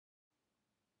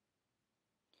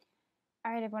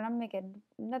Alright everyone, I'm going to make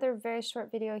another very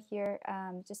short video here,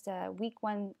 just a week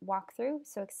 1 walkthrough,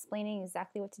 so explaining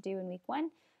exactly what to do in week 1, and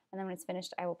then when it's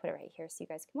finished I will put it right here so you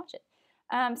guys can watch it.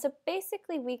 So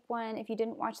basically week 1, if you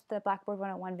didn't watch the Blackboard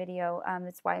 101 video,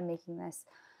 that's why I'm making this.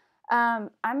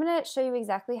 I'm going to show you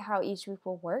exactly how each week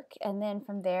will work, and then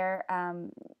from there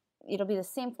it'll be the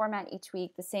same format each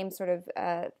week, the same sort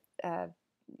of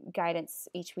guidance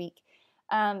each week.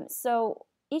 So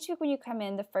each week when you come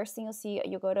in, the first thing you'll see,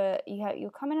 you'll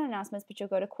come in on announcements, but you'll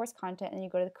go to course content and then you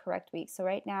go to the correct week. So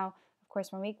right now, of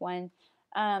course, we're week 1.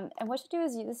 And what you do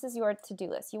is, this is your to-do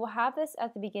list. You will have this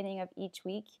at the beginning of each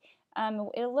week.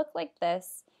 It'll look like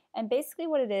this. And basically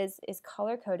what it is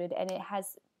color-coded, and it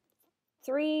has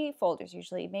 3 folders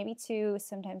usually, maybe 2,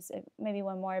 sometimes maybe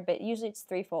 1 more, but usually it's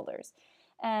 3 folders.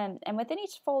 And within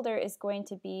each folder is going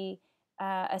to be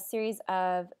a series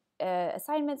of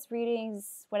assignments,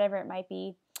 readings, whatever it might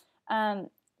be.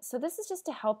 So this is just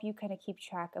to help you kind of keep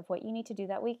track of what you need to do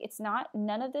that week.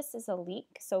 None of this is a leak,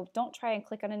 so don't try and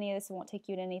click on any of this. It won't take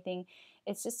you to anything.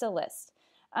 It's just a list.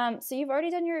 So you've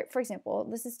already done for example,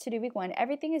 this is to do week 1.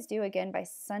 Everything is due again by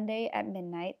Sunday at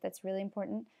midnight. That's really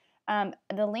important.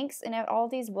 The links in all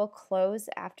of these will close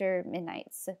after midnight.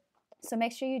 So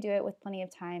make sure you do it with plenty of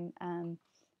time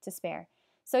to spare.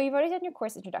 So you've already done your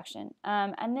course introduction.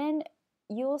 And then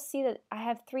you will see that I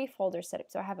have 3 folders set up.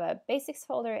 So I have a basics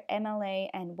folder, MLA,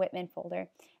 and Whitman folder.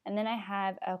 And then I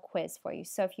have a quiz for you.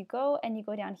 So if you go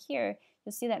down here,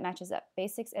 you'll see that matches up.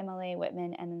 Basics, MLA,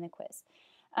 Whitman, and then the quiz.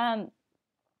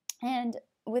 And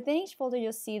within each folder,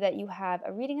 you'll see that you have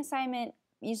a reading assignment,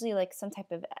 usually like some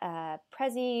type of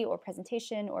prezi or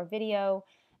presentation or video,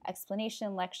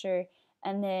 explanation, lecture,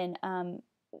 and then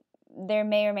there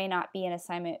may or may not be an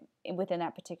assignment within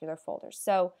that particular folder.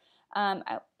 So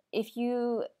if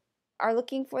you are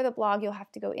looking for the blog, you'll have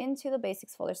to go into the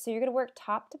basics folder. So you're going to work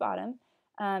top to bottom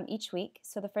each week.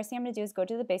 So the first thing I'm going to do is go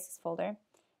to the basics folder.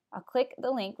 I'll click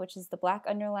the link, which is the black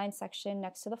underlined section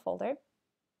next to the folder.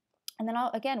 And then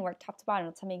I'll, again, work top to bottom.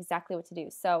 It'll tell me exactly what to do.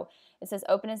 So it says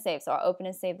open and save. So I'll open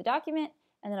and save the document,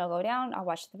 and then I'll go down, I'll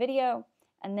watch the video,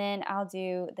 and then I'll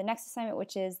do the next assignment,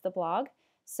 which is the blog.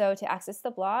 So to access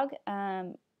the blog,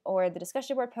 or the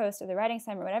discussion board post, or the writing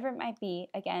assignment, whatever it might be,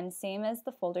 again, same as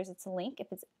the folders, it's a link.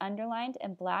 If it's underlined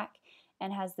and black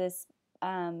and has this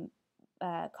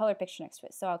color picture next to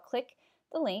it. So I'll click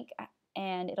the link,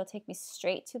 and it'll take me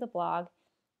straight to the blog.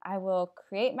 I will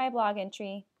create my blog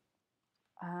entry.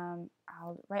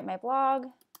 I'll write my blog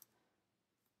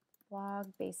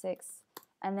basics,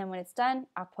 and then when it's done,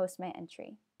 I'll post my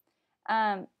entry.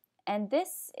 And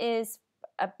this is,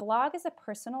 a blog is a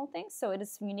personal thing, so it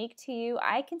is unique to you.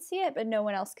 I can see it, but no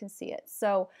one else can see it.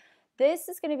 So this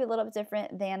is going to be a little bit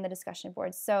different than the discussion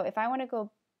board. So if I want to go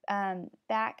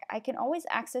back, I can always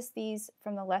access these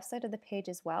from the left side of the page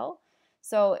as well.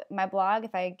 So my blog,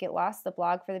 if I get lost, the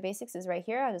blog for the basics is right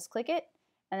here. I'll just click it,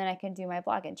 and then I can do my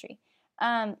blog entry.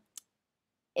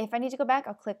 If I need to go back,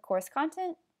 I'll click course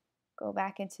content, go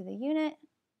back into the unit,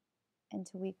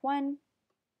 into week 1,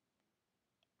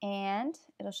 and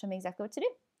it'll show me exactly what to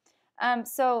do.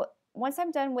 So once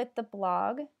I'm done with the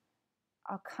blog,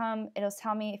 it'll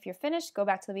tell me if you're finished, go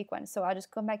back to the week 1. So I'll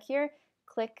just come back here,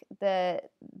 click the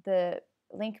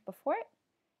link before it.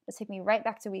 It'll take me right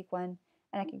back to week 1,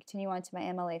 and I can continue on to my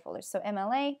MLA folder. So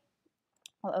MLA,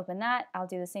 I'll open that. I'll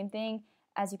do the same thing.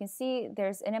 As you can see,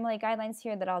 there's an MLA guidelines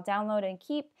here that I'll download and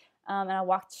keep, and I'll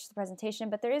watch the presentation,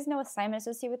 but there is no assignment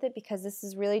associated with it because this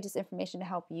is really just information to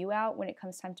help you out when it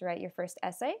comes time to write your first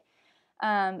essay.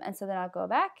 And so then I'll go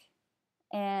back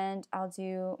and I'll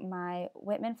do my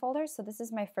Whitman folder. So this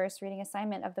is my first reading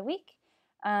assignment of the week.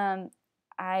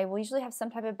 I will usually have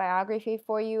some type of biography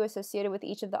for you associated with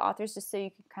each of the authors, just so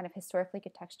you can kind of historically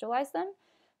contextualize them.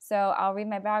 So I'll read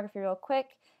my biography real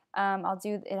quick.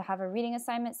 It'll have a reading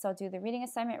assignment, so I'll do the reading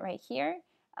assignment right here.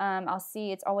 I'll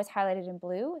see it's always highlighted in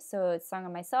blue, so it's Song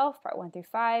of Myself, part 1 through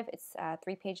 5. It's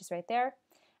 3 pages right there.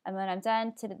 And when I'm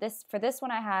done, for this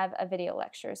one I have a video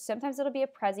lecture. Sometimes it'll be a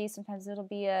prezi, sometimes it'll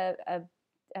be a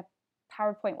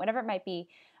PowerPoint, whatever it might be.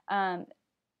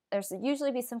 There's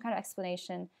usually be some kind of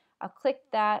explanation. I'll click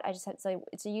that. I just have to say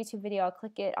it's a YouTube video. I'll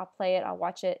click it, I'll play it, I'll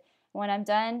watch it. When I'm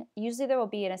done, usually there will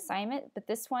be an assignment, but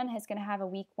this one is going to have a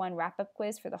week 1 wrap-up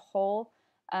quiz for the whole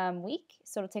week.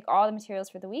 So it'll take all the materials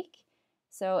for the week.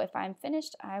 So if I'm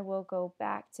finished, I will go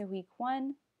back to week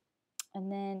 1,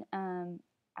 and then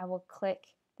I will click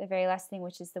the very last thing,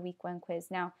 which is the week 1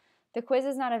 quiz. Now, the quiz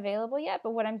is not available yet,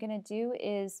 but what I'm going to do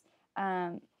is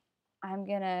I'm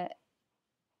going to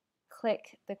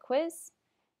click the quiz,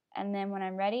 and then when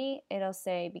I'm ready, it'll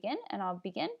say begin, and I'll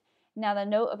begin. Now the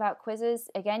note about quizzes,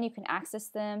 again, you can access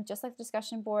them just like the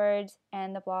discussion board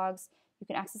and the blogs. You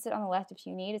can access it on the left if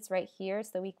you need. It's right here. It's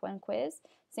the week 1 quiz.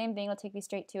 Same thing, it'll take you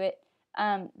straight to it.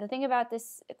 The thing about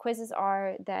this quizzes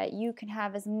are that you can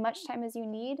have as much time as you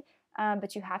need,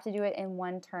 but you have to do it in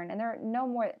one turn. And there are no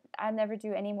more, I never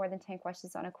do any more than 10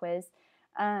 questions on a quiz.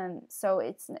 So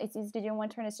it's easy to do in one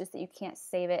turn. It's just that you can't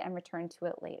save it and return to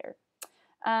it later.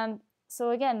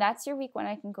 So again, that's your week 1.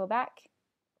 I can go back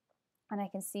and I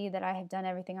can see that I have done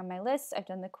everything on my list. I've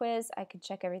done the quiz. I can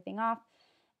check everything off.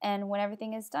 And when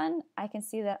everything is done, I can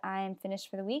see that I am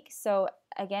finished for the week. So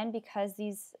again, because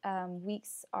these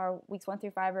weeks 1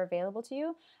 through 5 are available to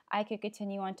you, I could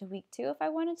continue on to week 2 if I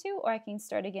wanted to, or I can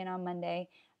start again on Monday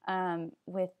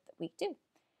with week 2.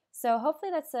 So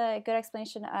hopefully that's a good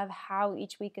explanation of how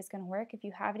each week is going to work. If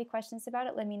you have any questions about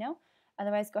it, let me know.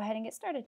 Otherwise, go ahead and get started.